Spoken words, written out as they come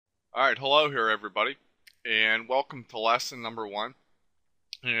Alright, hello here everybody, and welcome to lesson number 1.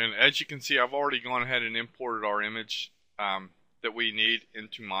 And as you can see, I've already gone ahead and imported our image that we need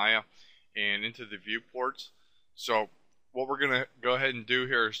into Maya and into the viewports. So what we're going to go ahead and do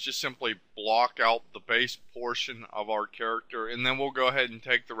here is just simply block out the base portion of our character, and then we'll go ahead and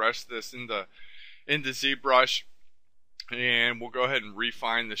take the rest of this into ZBrush, and we'll go ahead and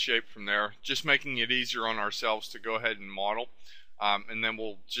refine the shape from there, just making it easier on ourselves to go ahead and model. And then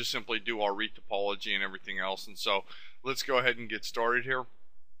we'll just simply do our re-topology and everything else. And so let's go ahead and get started here.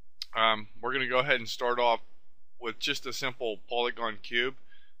 We're going to go ahead and start off with just a simple polygon cube,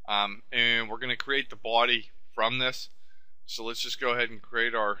 and we're going to create the body from this. So let's just go ahead and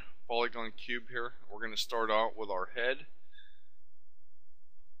create our polygon cube here. We're going to start out with our head.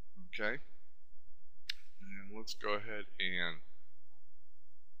 Okay, and let's go ahead and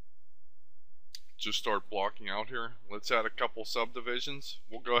just start blocking out here. Let's add a couple subdivisions.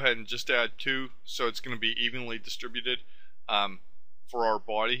 We'll go ahead and just add 2, so it's going to be evenly distributed for our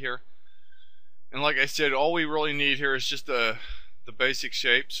body here. And like I said, all we really need here is just the basic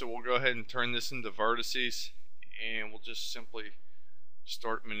shape. So we'll go ahead and turn this into vertices, and we'll just simply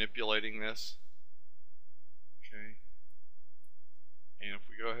start manipulating this. Okay. And if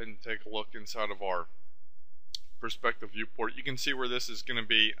we go ahead and take a look inside of our perspective viewport, you can see where this is going to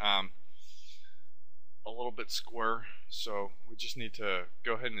be a little bit square, so we just need to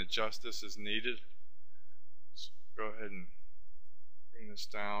go ahead and adjust this as needed. So go ahead and bring this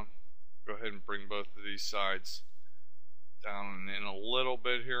down. Go ahead and bring both of these sides down and in a little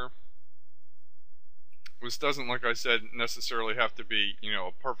bit here. This doesn't, like I said, necessarily have to be,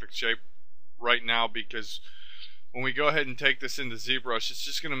 a perfect shape right now, because when we go ahead and take this into ZBrush, it's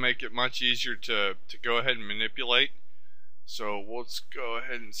just going to make it much easier to go ahead and manipulate. So let's go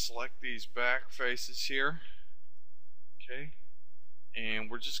ahead and select these back faces here. Okay, and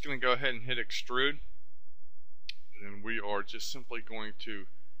we're just going to go ahead and hit extrude, and we are just simply going to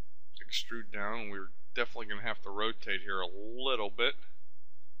extrude down. We're definitely going to have to rotate here a little bit.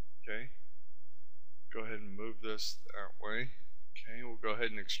 Okay, go ahead and move this that way. Okay, we'll go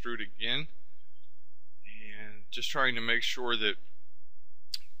ahead and extrude again, and just trying to make sure that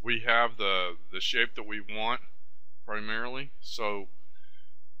we have the shape that we want primarily. So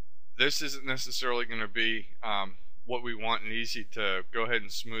this isn't necessarily going to be what we want and easy to go ahead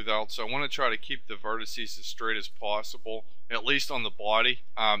and smooth out. So I want to try to keep the vertices as straight as possible, at least on the body.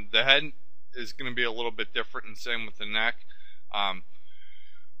 The head is going to be a little bit different, and same with the neck.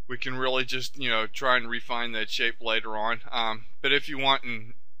 We can really just try and refine that shape later on. But if you want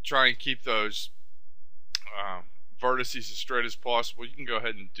and try and keep those vertices as straight as possible, you can go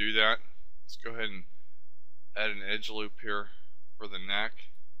ahead and do that. Let's go ahead and add an edge loop here for the neck.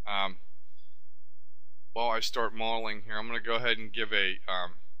 While I start modeling here, I'm going to go ahead and give a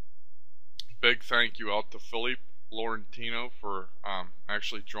big thank you out to Philippe Laurentino for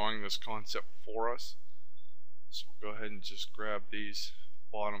actually drawing this concept for us. So we'll go ahead and just grab these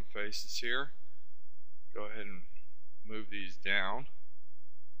bottom faces here. Go ahead and move these down.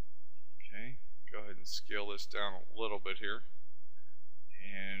 Okay, go ahead and scale this down a little bit here,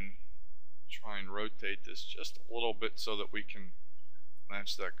 and try and rotate this just a little bit so that we can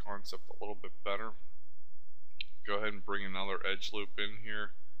match that concept a little bit better. Go ahead and bring another edge loop in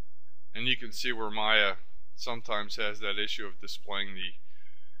here, and you can see where Maya sometimes has that issue of displaying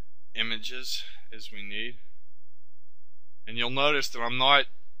the images as we need. And you'll notice that I'm not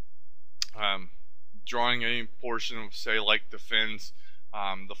drawing any portion of, say, like the fins,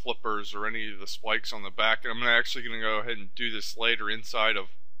 the flippers, or any of the spikes on the back. And I'm actually going to go ahead and do this later inside of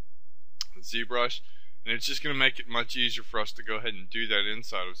ZBrush, and it's just going to make it much easier for us to go ahead and do that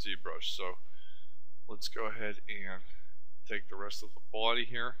inside of ZBrush. So let's go ahead and take the rest of the body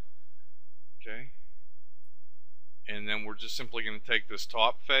here. Okay, and then we're just simply going to take this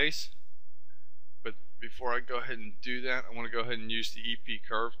top face, but before I go ahead and do that, I want to go ahead and use the EP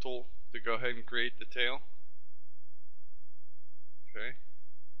curve tool to go ahead and create the tail. Okay,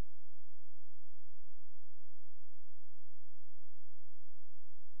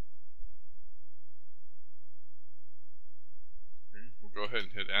 we'll go ahead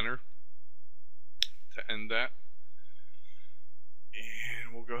and hit enter to end that,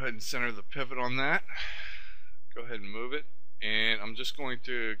 and we'll go ahead and center the pivot on that. Go ahead and move it, and I'm just going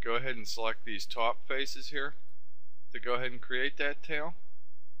to go ahead and select these top faces here to go ahead and create that tail.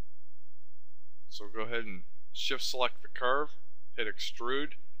 So go ahead and shift select the curve, hit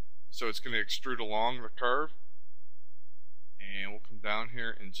extrude, so it's going to extrude along the curve, and we'll come down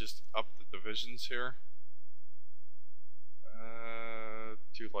here and just up the divisions here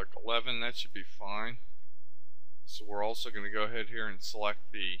to like 11. That should be fine. So we're also going to go ahead here and select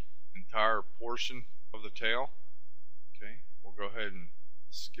the entire portion of the tail. Okay, we'll go ahead and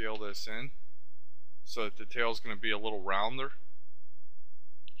scale this in so that the tail is going to be a little rounder.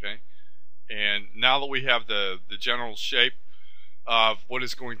 Okay, and now that we have the general shape of what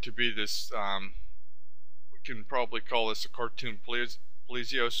is going to be this, we can probably call this a cartoon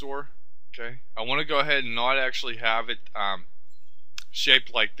plesiosaur. Okay, I want to go ahead and not actually have it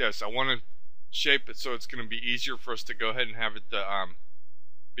shaped like this. I want to shape it so it's going to be easier for us to go ahead and have it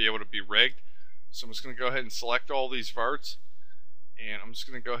be able to be rigged. So I'm just going to go ahead and select all these parts, and I'm just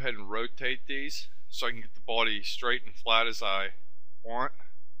going to go ahead and rotate these so I can get the body straight and flat as I want.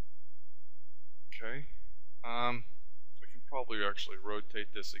 Okay, we can probably actually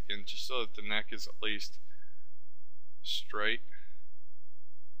rotate this again just so that the neck is at least straight,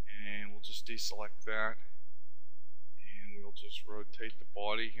 and we'll just deselect that, and we'll just rotate the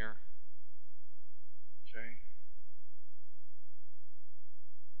body here. Okay,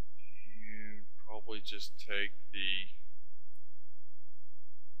 and probably just take the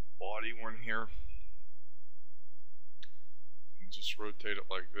body one here and just rotate it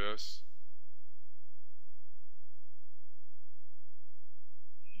like this.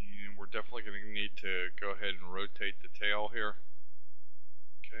 And we're definitely going to need to go ahead and rotate the tail here.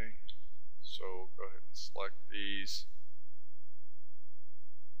 Okay, so go ahead and select these,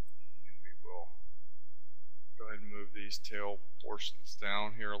 and we will go ahead and move these tail portions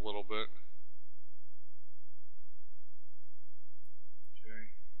down here a little bit.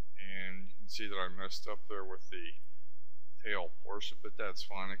 Okay, and you can see that I messed up there with the tail portion, but that's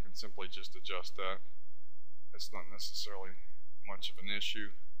fine. I can simply just adjust that. That's not necessarily much of an issue.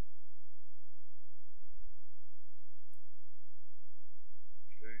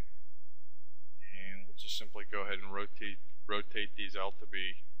 Okay, and we'll just simply go ahead and rotate these out to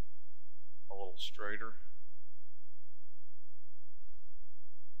be a little straighter.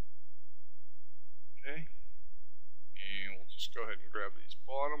 Okay, and we'll just go ahead and grab these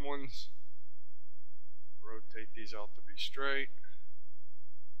bottom ones, rotate these out to be straight.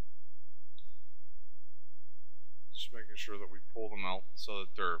 Just making sure that we pull them out so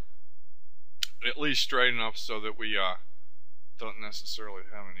that they're at least straight enough so that we don't necessarily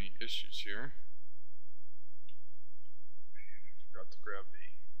have any issues here. And I forgot to grab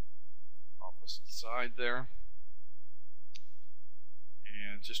the opposite side there.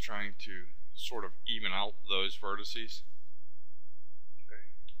 And just trying to sort of even out those vertices. Okay,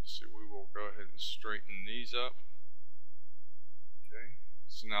 so we will go ahead and straighten these up. Okay,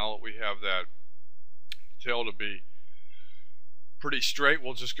 so now that we have that tail to be pretty straight,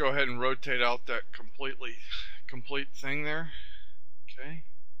 we'll just go ahead and rotate out that complete thing there. Okay,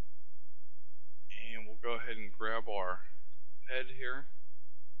 and we'll go ahead and grab our head here.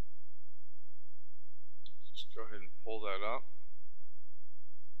 Just go ahead and pull that up.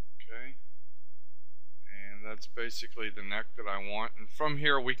 Okay, and that's basically the neck that I want, and from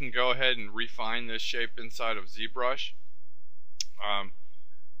here we can go ahead and refine this shape inside of ZBrush.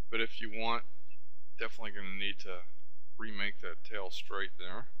 But if you want, definitely going to need to remake that tail straight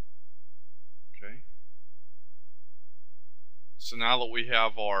there. Okay, so now that we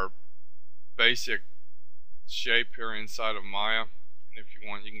have our basic shape here inside of Maya, and if you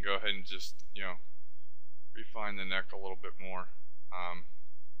want, you can go ahead and just, you know, refine the neck a little bit more.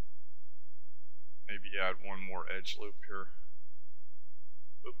 Maybe add one more edge loop here.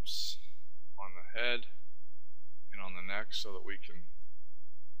 Oops, on the head and on the neck, so that we can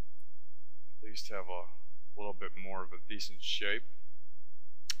at least have a little bit more of a decent shape.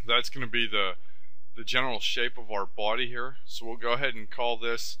 That's going to be the general shape of our body here. So we'll go ahead and call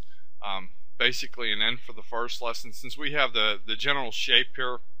this basically an end for the first lesson. Since we have the general shape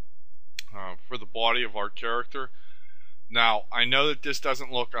here for the body of our character. Now, I know that this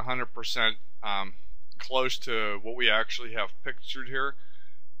doesn't look 100% close to what we actually have pictured here,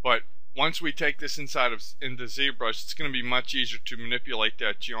 but once we take this into ZBrush, it's going to be much easier to manipulate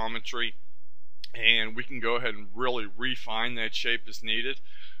that geometry, and we can go ahead and really refine that shape as needed.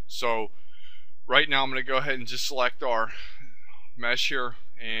 So right now I'm going to go ahead and just select our mesh here,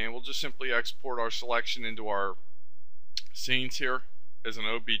 and we'll just simply export our selection into our scenes here as an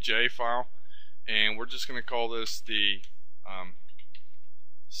OBJ file, and we're just going to call this the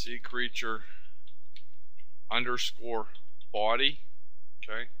sea creature underscore body.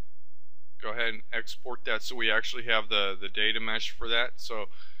 Okay, go ahead and export that so we actually have the data mesh for that. So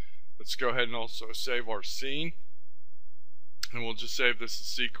let's go ahead and also save our scene, and we'll just save this as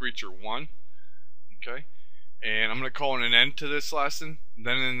sea creature 1. Okay, and I'm going to call an end to this lesson.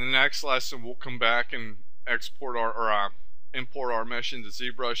 Then in the next lesson we'll come back and export import our mesh into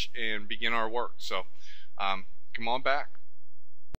ZBrush and begin our work. So come on back.